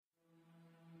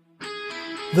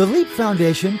The Leap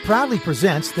Foundation proudly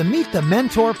presents the Meet the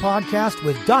Mentor podcast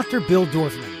with Dr. Bill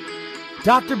Dorfman.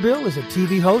 Dr. Bill is a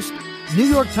TV host, New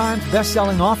York Times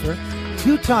best-selling author,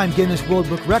 two-time Guinness World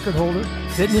Book record holder,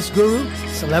 fitness guru,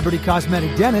 celebrity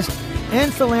cosmetic dentist,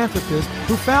 and philanthropist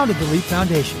who founded the Leap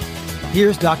Foundation.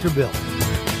 Here's Dr. Bill.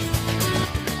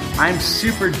 I'm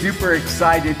super duper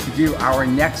excited to do our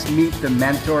next Meet the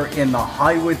Mentor in the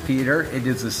Hollywood Theater. It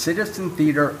is a citizen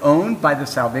theater owned by the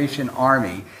Salvation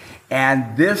Army.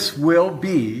 And this will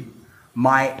be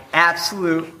my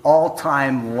absolute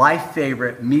all-time life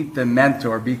favorite Meet the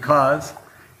Mentor because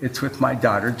it's with my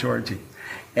daughter, Georgie.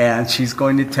 And she's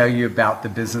going to tell you about the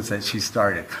business that she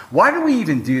started. Why do we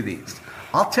even do these?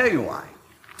 I'll tell you why.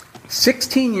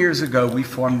 16 years ago, we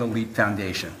formed the Leap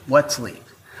Foundation. What's Leap?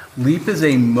 Leap is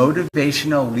a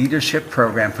motivational leadership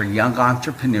program for young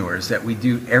entrepreneurs that we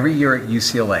do every year at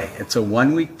UCLA. It's a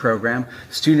one-week program.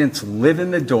 Students live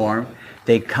in the dorm.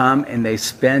 They come and they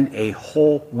spend a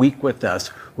whole week with us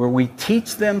where we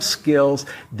teach them skills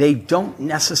they don't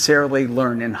necessarily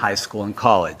learn in high school and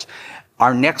college.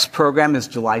 Our next program is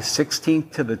July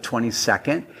 16th to the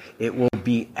 22nd. It will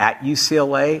be at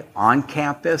UCLA on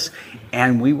campus,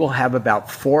 and we will have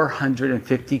about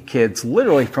 450 kids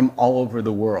literally from all over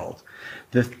the world.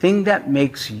 The thing that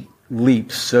makes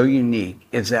Leap so unique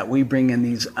is that we bring in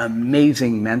these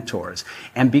amazing mentors.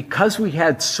 And because we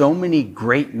had so many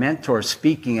great mentors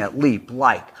speaking at Leap,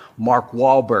 like Mark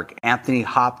Wahlberg, Anthony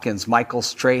Hopkins, Michael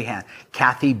Strahan,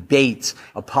 Kathy Bates,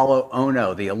 Apollo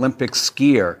Ono, the Olympic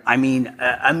skier. I mean,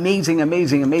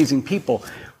 amazing people.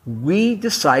 We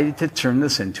decided to turn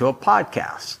this into a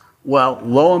podcast. Well,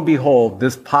 lo and behold,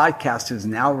 this podcast is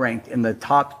now ranked in the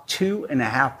top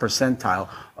 2.5 percentile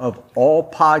of all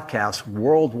podcasts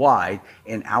worldwide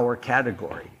in our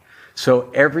category. So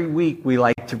every week we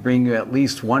like to bring you at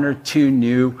least one or two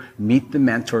new Meet the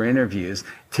Mentor interviews.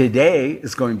 Today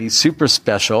is going to be super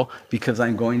special because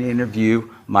I'm going to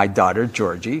interview my daughter,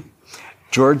 Georgie.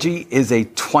 Georgie is a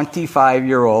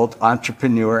 25-year-old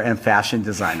entrepreneur and fashion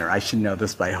designer. I should know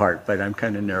this by heart, but I'm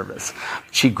kind of nervous.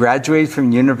 She graduated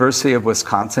from University of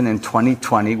Wisconsin in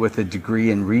 2020 with a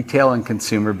degree in retail and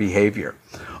consumer behavior.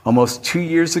 Almost 2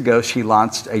 years ago, she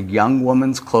launched a young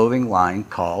woman's clothing line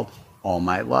called All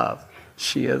My Love.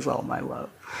 She is all my love.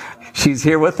 She's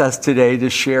here with us today to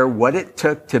share what it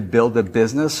took to build a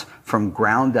business from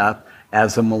ground up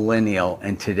as a millennial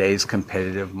in today's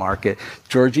competitive market.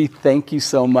 Georgie, thank you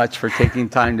so much for taking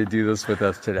time to do this with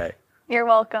us today. You're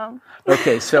welcome.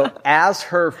 Okay, so as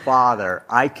her father,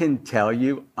 I can tell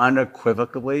you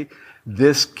unequivocally,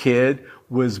 this kid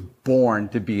was born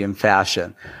to be in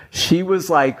fashion. She was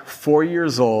like 4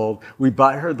 years old. We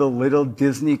bought her the little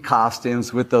Disney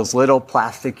costumes with those little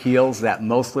plastic heels that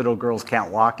most little girls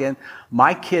can't walk in.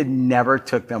 My kid never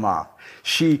took them off.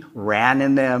 She ran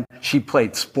in them. She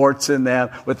played sports in them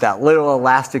with that little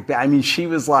elastic bag. I mean, she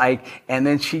was like, and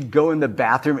then she'd go in the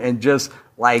bathroom and just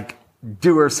like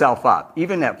do herself up.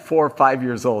 Even at 4 or 5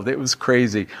 years old, it was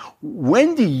crazy.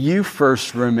 When do you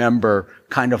first remember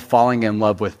kind of falling in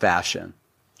love with fashion?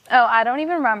 Oh, I don't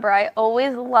even remember. I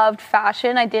always loved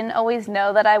fashion. I didn't always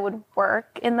know that I would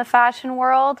work in the fashion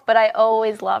world, but I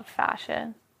always loved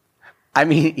fashion. I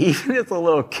mean, even as a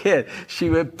little kid, she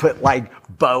would put like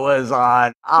boas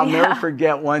on. I'll never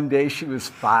forget one day she was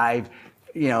 5.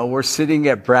 You know, we're sitting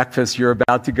at breakfast. You're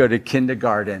about to go to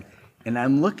kindergarten. And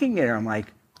I'm looking at her. I'm like,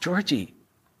 Georgie,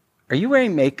 are you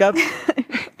wearing makeup?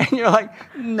 And you're like,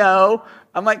 no.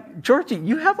 I'm like, Georgie,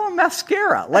 you have on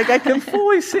mascara. Like, I can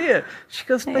fully see it. She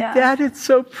goes, but Dad, it's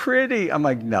so pretty. I'm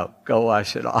like, no, go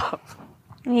wash it off.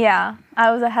 Yeah, I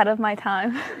was ahead of my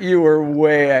time. You were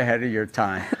way ahead of your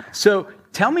time. So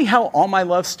tell me how All My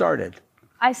Love started.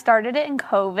 I started it in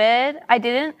COVID.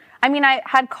 I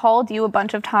had called you a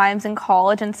bunch of times in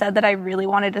college and said that I really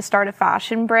wanted to start a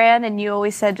fashion brand, and you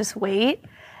always said, just wait.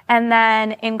 And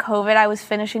then in COVID, I was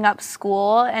finishing up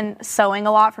school and sewing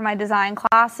a lot for my design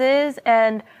classes.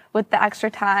 And with the extra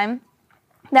time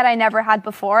that I never had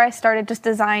before, I started just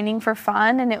designing for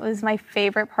fun. And it was my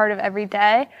favorite part of every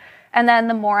day. And then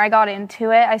the more I got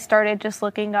into it, I started just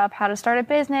looking up how to start a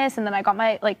business. And then I got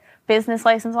my business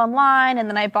license online. And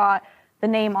then I bought the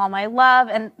name All My Love.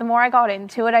 And the more I got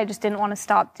into it, I just didn't want to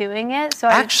stop doing it. So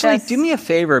actually, do me a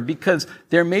favor, because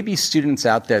there may be students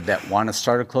out there that want to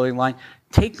start a clothing line.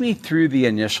 Take me through the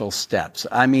initial steps.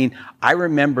 I mean, I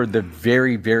remember the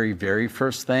very, very, very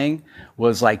first thing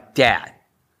was like, Dad,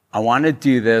 I want to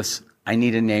do this. I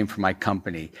need a name for my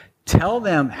company. Tell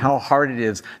them how hard it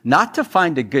is not to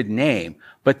find a good name,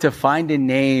 but to find a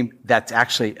name that's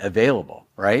actually available,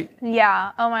 right?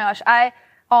 Yeah. Oh my gosh. I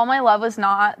All My Love was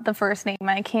not the first name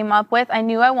I came up with. I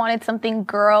knew I wanted something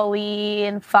girly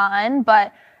and fun,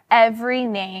 but every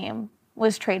name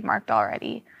was trademarked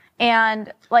already.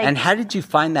 And how did you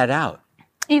find that out?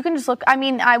 You can just look. I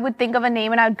mean, I would think of a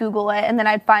name and I'd Google it, and then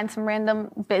I'd find some random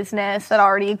business that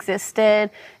already existed.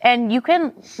 And you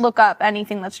can look up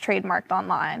anything that's trademarked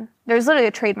online. There's literally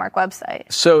a trademark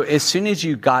website. So as soon as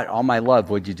you got All My Love,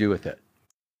 what'd you do with it?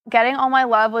 Getting All My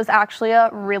Love was actually a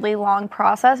really long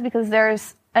process because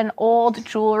there's an old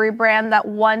jewelry brand that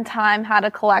one time had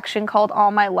a collection called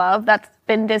All My Love that's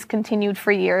been discontinued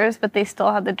for years, but they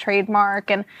still had the trademark,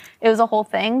 and it was a whole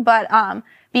thing. But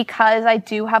because I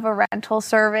do have a rental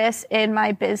service in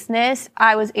my business,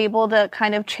 I was able to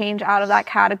kind of change out of that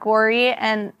category,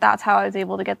 and that's how I was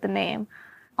able to get the name.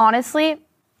 Honestly,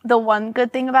 the one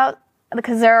good thing about,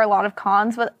 because there are a lot of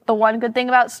cons, but the one good thing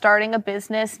about starting a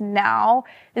business now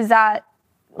is that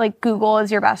like Google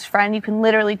is your best friend. You can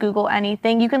literally Google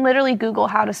anything. You can literally Google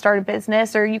how to start a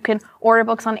business, or you can order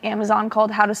books on Amazon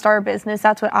called How to Start a Business.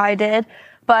 That's what I did.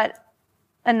 But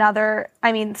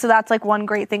so that's like one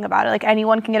great thing about it. Like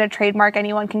anyone can get a trademark,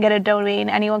 anyone can get a domain,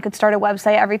 anyone could start a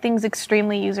website. Everything's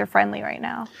extremely user friendly right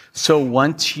now. So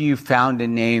once you found a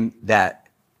name that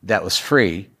was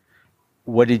free,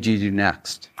 what did you do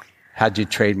next? How'd you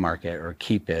trademark it or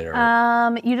keep it?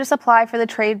 Or you just apply for the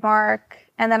trademark,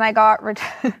 and then I got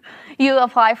you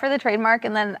apply for the trademark,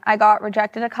 and then I got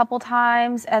rejected a couple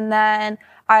times, and then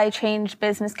I changed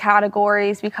business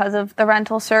categories because of the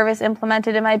rental service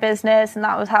implemented in my business, and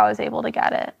that was how I was able to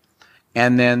get it.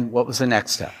 And then what was the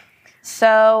next step?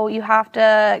 So you have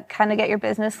to kind of get your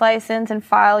business license and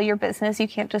file your business. You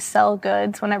can't just sell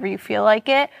goods whenever you feel like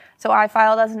it. So I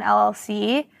filed as an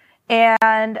LLC,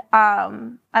 and I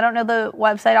don't know the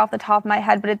website off the top of my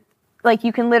head, but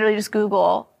you can literally just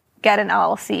Google get an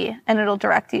LLC and it'll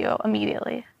direct you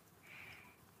immediately.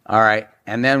 All right.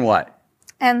 And then what?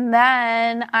 And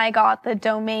then I got the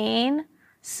domain.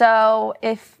 So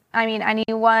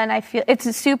anyone, I feel it's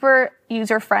a super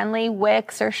user-friendly,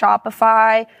 Wix or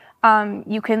Shopify.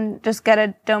 You can just get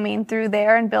a domain through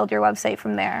there and build your website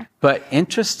from there. But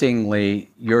interestingly,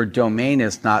 your domain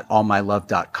is not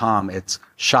allmylove.com. It's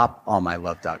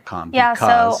shopallmylove.com. Yeah,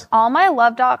 so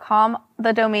allmylove.com,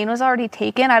 the domain was already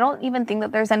taken. I don't even think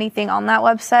that there's anything on that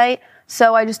website.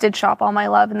 So I just did Shop All My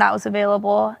Love, and that was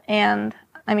available. And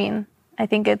I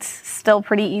think it's still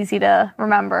pretty easy to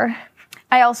remember.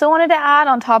 I also wanted to add,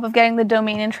 on top of getting the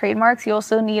domain and trademarks, you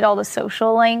also need all the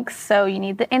social links. So you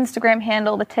need the Instagram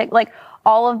handle, the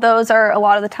all of those are a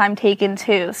lot of the time taken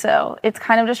too. So it's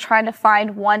kind of just trying to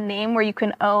find one name where you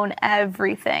can own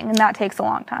everything, and that takes a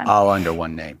long time. All under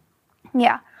one name.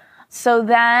 Yeah. So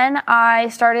then I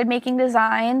started making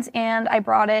designs, and I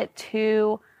brought it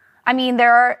to,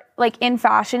 there are, in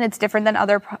fashion, it's different than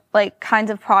other, kinds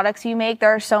of products you make.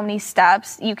 There are so many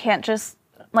steps. You can't just,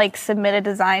 submit a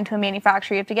design to a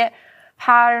manufacturer. You have to get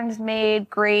patterns made,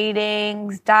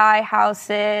 gradings, dye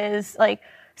houses,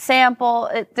 sample.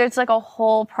 There's, a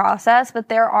whole process, but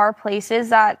there are places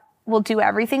that will do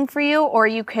everything for you, or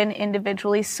you can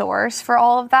individually source for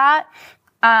all of that.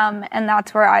 And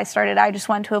that's where I started. I just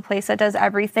went to a place that does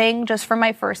everything just for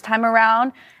my first time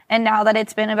around. And now that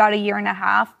it's been about a year and a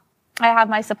half, I have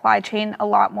my supply chain a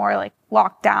lot more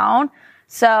locked down.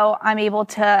 So I'm able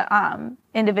to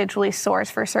individually source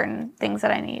for certain things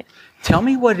that I need. Tell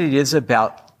me what it is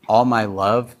about All My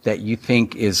Love that you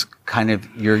think is kind of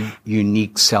your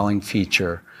unique selling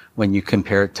feature when you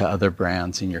compare it to other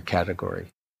brands in your category.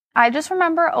 I just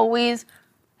remember always,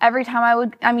 every time I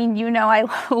would, I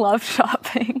love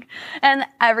shopping. And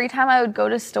every time I would go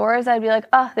to stores, I'd be like,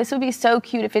 oh, this would be so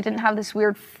cute if it didn't have this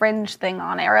weird fringe thing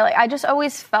on it. Or I just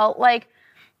always felt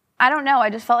I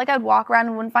just felt like I'd walk around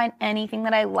and wouldn't find anything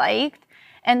that I liked.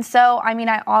 And so,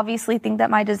 I obviously think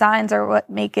that my designs are what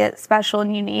make it special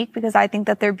and unique, because I think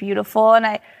that they're beautiful. And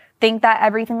I think that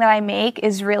everything that I make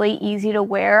is really easy to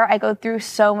wear. I go through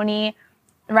so many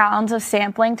rounds of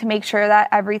sampling to make sure that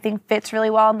everything fits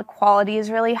really well and the quality is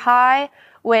really high,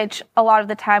 which a lot of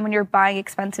the time when you're buying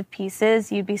expensive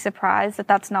pieces, you'd be surprised that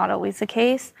that's not always the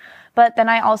case. But then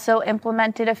I also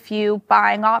implemented a few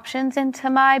buying options into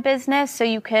my business. So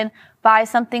you can buy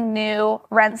something new,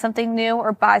 rent something new,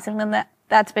 or buy something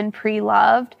that's been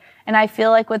pre-loved. And I feel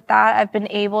like with that, I've been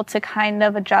able to kind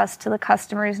of adjust to the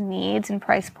customer's needs and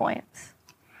price points.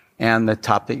 And the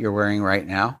top that you're wearing right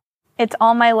now? It's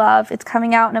All My Love. It's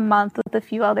coming out in a month with a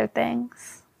few other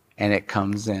things. And it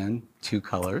comes in 2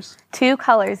 colors? 2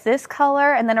 colors. This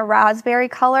color and then a raspberry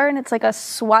color. And it's like a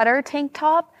sweater tank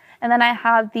top. And then I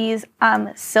have these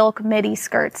silk midi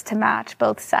skirts to match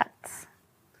both sets.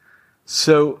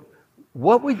 So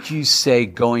what would you say,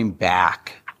 going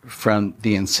back from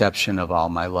the inception of All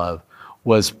My Love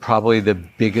was probably the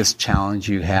biggest challenge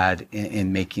you had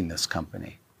in making this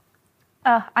company?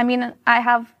 I mean, I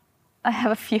have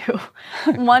a few.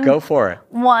 One, Go for it.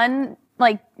 One,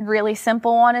 like, really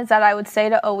simple one is that I would say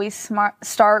to always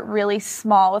start really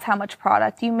small with how much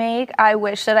product you make. I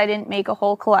wish that I didn't make a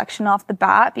whole collection off the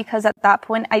bat, because at that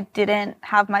point I didn't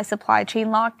have my supply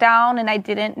chain locked down and I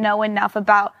didn't know enough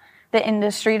about the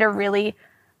industry to really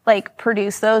like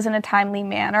produce those in a timely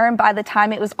manner. And by the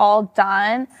time it was all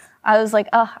done, I was like,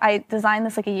 oh, I designed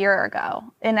this like a year ago.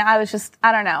 And I was just,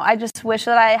 I don't know. I just wish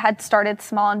that I had started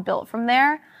small and built from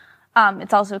there.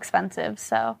 It's also expensive.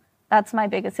 So that's my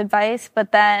biggest advice.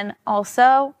 But then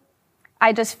also,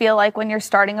 I just feel like when you're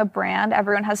starting a brand,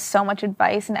 everyone has so much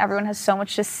advice and everyone has so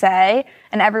much to say.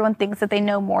 And everyone thinks that they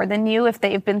know more than you if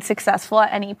they've been successful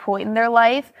at any point in their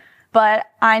life. But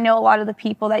I know a lot of the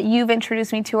people that you've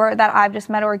introduced me to or that I've just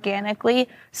met organically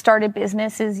started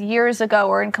businesses years ago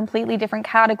or in completely different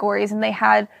categories. And they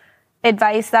had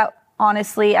advice that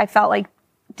honestly I felt like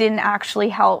didn't actually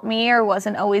help me or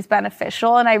wasn't always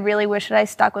beneficial. And I really wish that I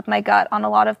stuck with my gut on a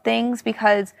lot of things,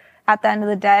 because at the end of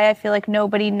the day, I feel like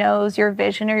nobody knows your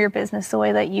vision or your business the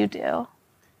way that you do.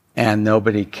 And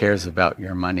nobody cares about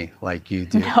your money like you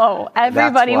do. No,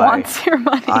 everybody wants your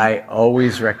money. I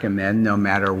always recommend, no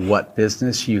matter what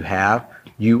business you have,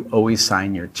 you always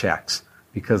sign your checks,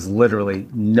 because literally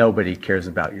nobody cares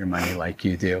about your money like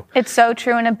you do. It's so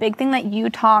true. And a big thing that you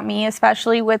taught me,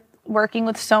 especially with working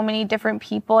with so many different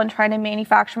people and trying to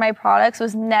manufacture my products,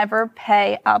 was never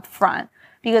pay up front,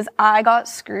 because I got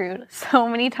screwed so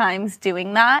many times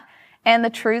doing that. And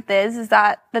the truth is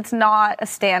that that's not a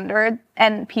standard,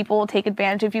 and people will take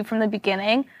advantage of you from the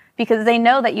beginning because they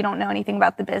know that you don't know anything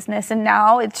about the business. And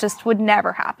now it just would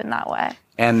never happen that way.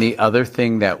 And the other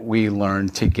thing that we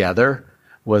learned together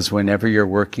was whenever you're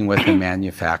working with a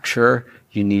manufacturer,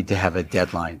 you need to have a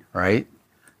deadline, right?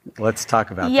 Let's talk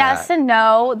about that. Yes and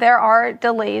no. There are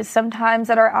delays sometimes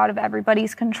that are out of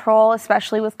everybody's control,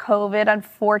 especially with COVID.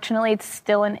 Unfortunately, it's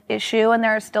still an issue and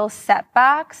there are still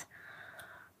setbacks.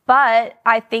 But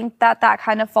I think that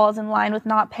kind of falls in line with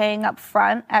not paying up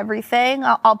front everything.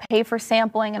 I'll pay for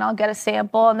sampling and I'll get a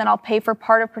sample, and then I'll pay for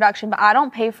part of production, but I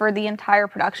don't pay for the entire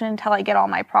production until I get all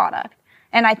my product.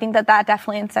 And I think that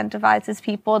definitely incentivizes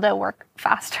people to work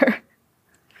faster.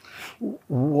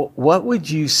 What would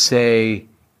you say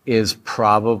is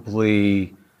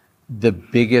probably the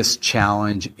biggest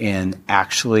challenge in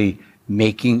actually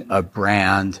making a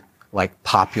brand like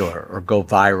popular or go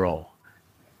viral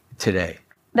today?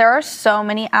 There are so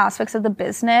many aspects of the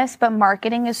business, but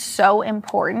marketing is so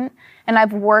important. And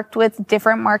I've worked with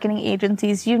different marketing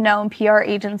agencies, and PR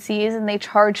agencies, and they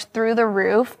charge through the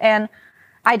roof. And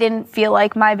I didn't feel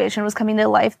like my vision was coming to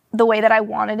life the way that I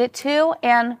wanted it to.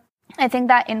 And I think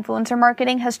that influencer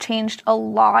marketing has changed a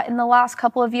lot in the last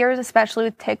couple of years, especially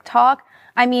with TikTok.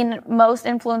 I mean, most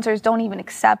influencers don't even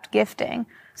accept gifting.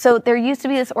 So there used to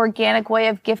be this organic way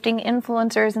of gifting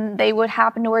influencers, and they would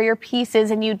happen to wear your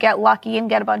pieces and you'd get lucky and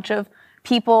get a bunch of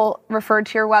people referred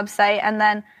to your website. And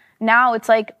then now it's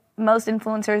like most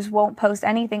influencers won't post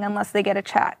anything unless they get a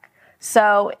check.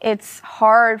 So it's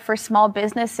hard for small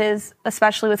businesses,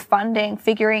 especially with funding,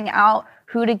 figuring out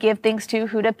who to give things to,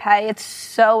 who to pay. It's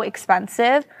so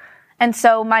expensive. And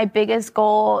so my biggest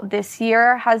goal this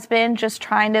year has been just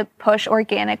trying to push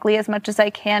organically as much as I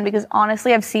can, because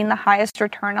honestly, I've seen the highest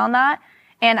return on that.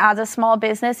 And as a small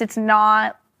business, it's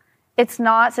not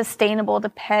sustainable to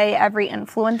pay every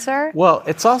influencer. Well,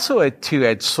 it's also a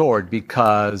two-edged sword,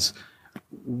 because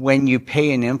when you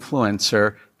pay an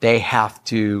influencer, they have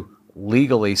to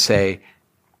legally say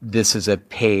this is a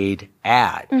paid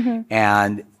ad. Mm-hmm.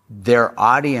 And their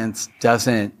audience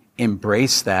doesn't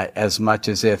embrace that as much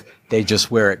as if they just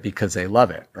wear it because they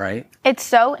love it, right? It's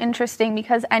so interesting,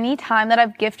 because any time that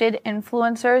I've gifted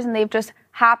influencers and they've just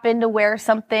happened to wear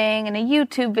something in a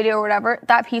YouTube video or whatever,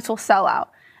 that piece will sell out.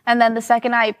 And then the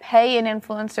second I pay an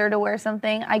influencer to wear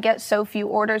something, I get so few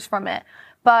orders from it.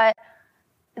 But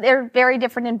they're very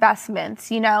different investments,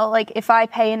 like if I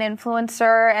pay an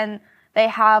influencer and they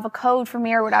have a code for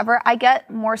me or whatever, I get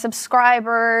more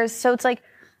subscribers. So it's like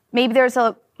maybe there's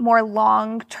a more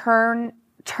long-term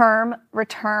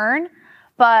return.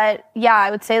 But yeah,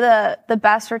 I would say the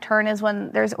best return is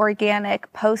when there's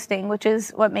organic posting, which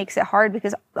is what makes it hard,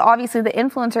 because obviously the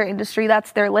influencer industry,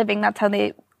 that's their living. That's how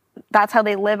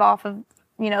they live off of,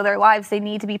 their lives. They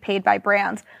need to be paid by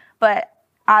brands. But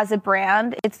as a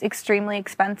brand, it's extremely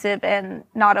expensive and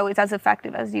not always as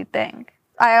effective as you'd think.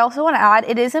 I also want to add,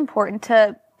 it is important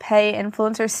to pay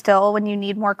influencers still when you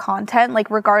need more content.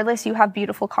 Like regardless, you have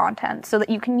beautiful content so that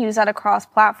you can use that across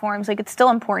platforms. Like it's still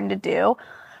important to do.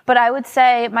 But I would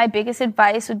say my biggest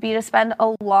advice would be to spend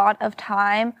a lot of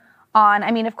time on,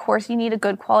 I mean, of course you need a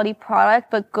good quality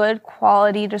product, but good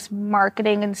quality just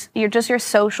marketing and your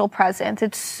social presence.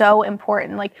 It's so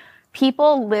important. Like,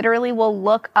 people literally will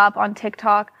look up on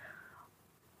TikTok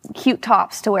cute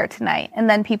tops to wear tonight, and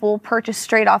then people will purchase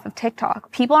straight off of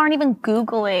TikTok. People aren't even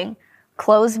Googling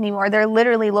clothes anymore. They're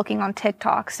literally looking on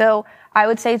TikTok. So I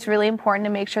would say it's really important to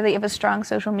make sure that you have a strong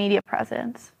social media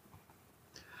presence.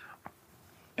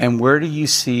 And where do you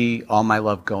see All My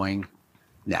Love going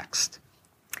next?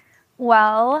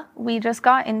 Well, we just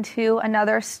got into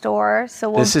another store.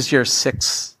 So this is your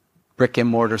 6th brick and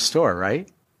mortar store, right?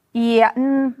 Yeah.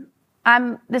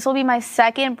 This will be my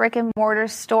 2nd brick and mortar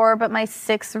store, but my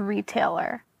 6th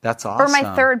retailer. That's awesome. Or my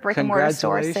 3rd brick and mortar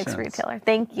store, 6th retailer.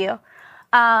 Thank you.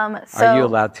 Are you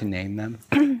allowed to name them?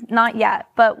 Not yet,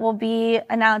 but we'll be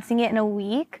announcing it in a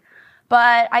week.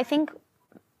 But I think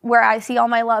where I see All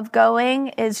My Love going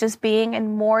is just being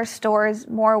in more stores,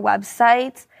 more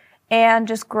websites, and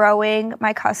just growing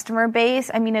my customer base.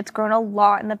 I mean, it's grown a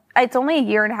lot it's only a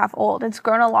year and a half old. It's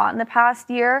grown a lot in the past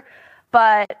year,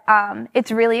 but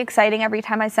it's really exciting every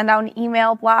time I send out an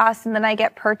email blast and then I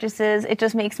get purchases. It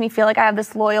just makes me feel like I have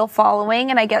this loyal following,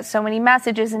 and I get so many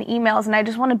messages and emails, and I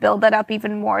just want to build that up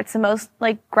even more. It's the most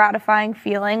gratifying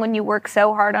feeling when you work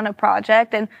so hard on a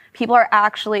project and people are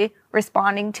actually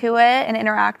responding to it and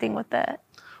interacting with it.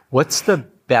 What's the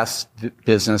best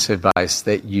business advice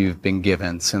that you've been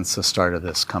given since the start of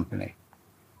this company?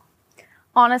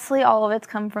 Honestly, all of it's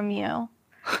come from you.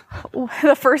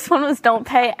 The first one was don't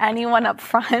pay anyone up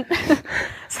front.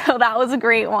 So that was a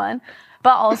great one.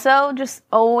 But also just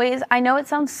always, I know it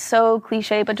sounds so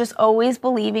cliche, but just always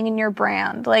believing in your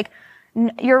brand.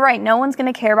 You're right. No one's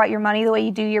going to care about your money the way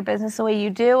you do, your business the way you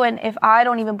do. And if I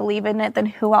don't even believe in it, then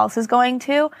who else is going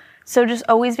to? So just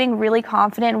always being really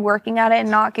confident and working at it and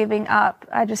not giving up.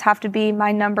 I just have to be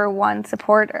my number one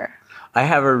supporter. I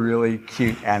have a really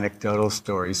cute anecdotal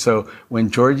story. So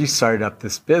when Georgie started up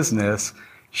this business,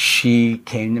 she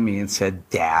came to me and said,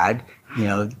 Dad,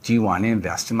 do you want to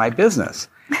invest in my business?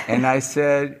 And I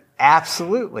said,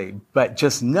 absolutely. But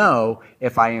just know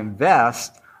if I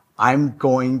invest, I'm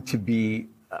going to be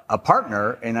a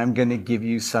partner and I'm going to give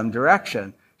you some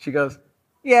direction. She goes,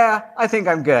 yeah, I think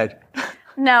I'm good.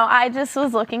 No, I just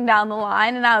was looking down the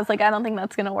line and I was like, I don't think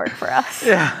that's going to work for us.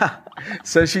 Yeah.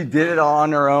 So she did it all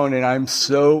on her own, and I'm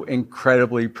so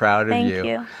incredibly proud of you. Thank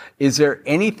you. Is there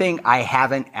anything I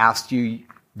haven't asked you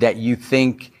that you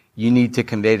think you need to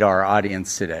convey to our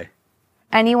audience today?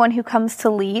 Anyone who comes to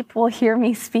LEAP will hear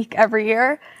me speak every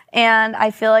year, and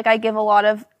I feel like I give a lot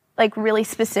of really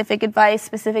specific advice,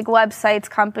 specific websites,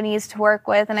 companies to work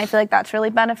with, and I feel like that's really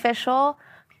beneficial.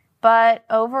 But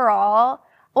overall,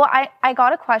 well, I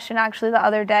got a question actually the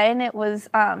other day, and it was,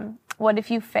 what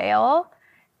if you fail?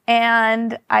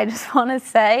 And I just want to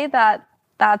say that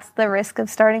that's the risk of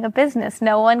starting a business.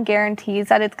 No one guarantees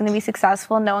that it's going to be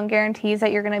successful. No one guarantees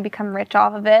that you're going to become rich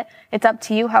off of it. It's up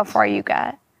to you how far you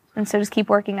get. And so just keep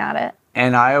working at it.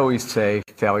 And I always say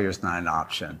failure is not an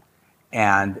option.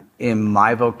 And in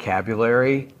my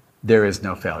vocabulary, there is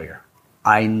no failure.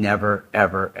 I never,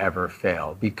 ever, ever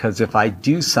fail. Because if I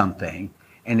do something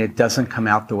and it doesn't come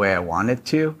out the way I want it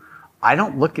to, I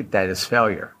don't look at that as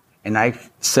failure. And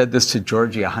I've said this to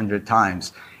Georgie 100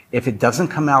 times. If it doesn't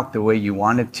come out the way you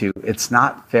want it to, it's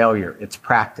not failure, it's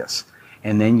practice.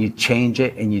 And then you change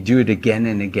it and you do it again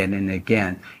and again and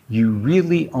again. You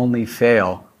really only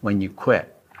fail when you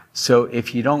quit. So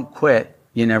if you don't quit,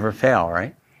 you never fail,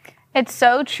 right? It's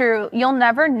so true. You'll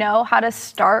never know how to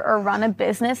start or run a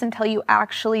business until you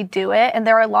actually do it. And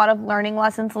there are a lot of learning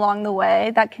lessons along the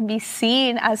way that can be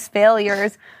seen as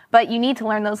failures, but you need to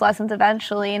learn those lessons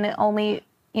eventually, and it only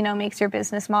makes your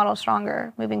business model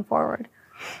stronger moving forward.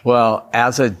 Well,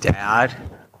 as a dad,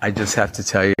 I just have to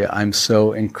tell you, I'm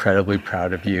so incredibly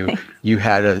proud of you. You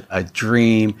had a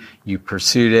dream, you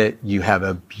pursued it, you have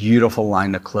a beautiful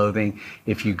line of clothing.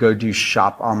 If you go do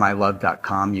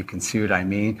shopallmylove.com, you can see what I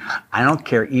mean. I don't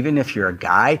care, even if you're a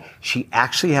guy, she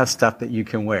actually has stuff that you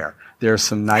can wear. There are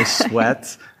some nice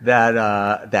sweats that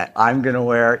I'm going to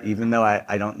wear, even though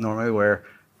I don't normally wear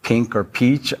pink or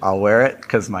peach. I'll wear it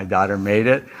because my daughter made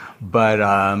it.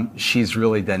 But she's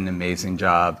really done an amazing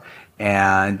job.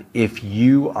 And if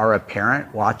you are a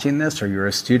parent watching this, or you're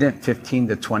a student 15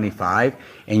 to 25,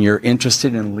 and you're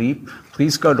interested in LEAP,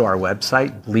 please go to our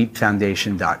website,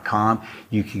 leapfoundation.com.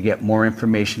 You can get more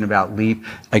information about LEAP.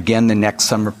 Again, the next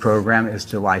summer program is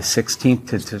July 16th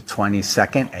to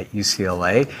 22nd at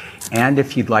UCLA. And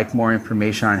if you'd like more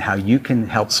information on how you can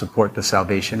help support the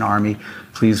Salvation Army,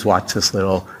 please watch this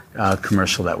little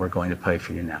commercial that we're going to play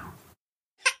for you now.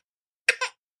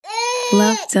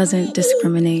 Love doesn't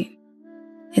discriminate.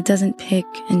 It doesn't pick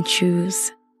and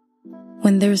choose.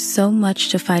 When there's so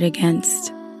much to fight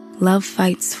against, love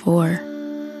fights for.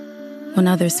 When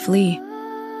others flee,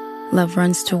 love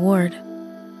runs toward.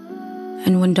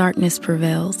 And when darkness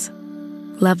prevails,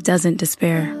 love doesn't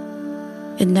despair.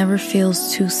 It never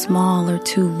feels too small or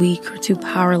too weak or too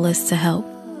powerless to help.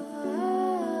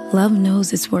 Love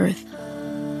knows its worth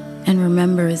and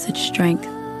remembers its strength.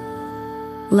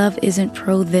 Love isn't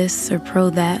pro this or pro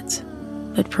that,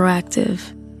 but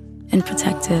proactive and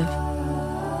protective.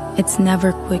 It's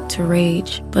never quick to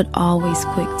rage, but always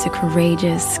quick to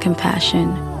courageous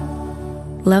compassion.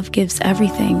 Love gives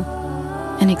everything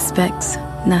and expects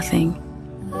nothing.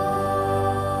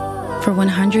 For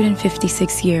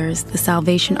 156 years, the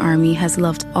Salvation Army has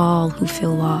loved all who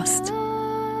feel lost.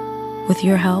 With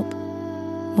your help,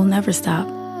 we'll never stop.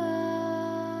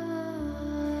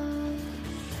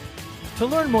 To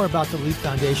learn more about the Leap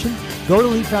Foundation, go to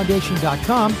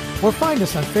leapfoundation.com or find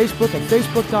us on Facebook at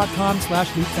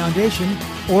facebook.com/Leap Foundation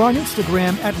or on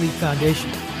Instagram at Leap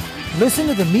Foundation. Listen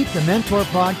to the Meet the Mentor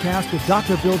podcast with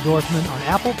Dr. Bill Dorfman on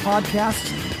Apple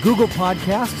Podcasts, Google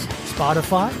Podcasts,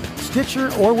 Spotify,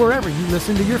 Stitcher, or wherever you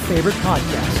listen to your favorite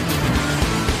podcasts.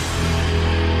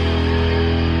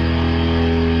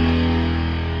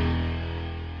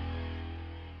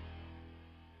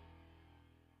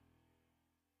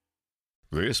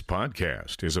 This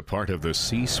podcast is a part of the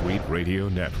C-Suite Radio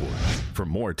Network. For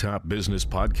more top business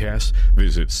podcasts,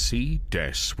 visit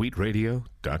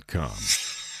c-suiteradio.com.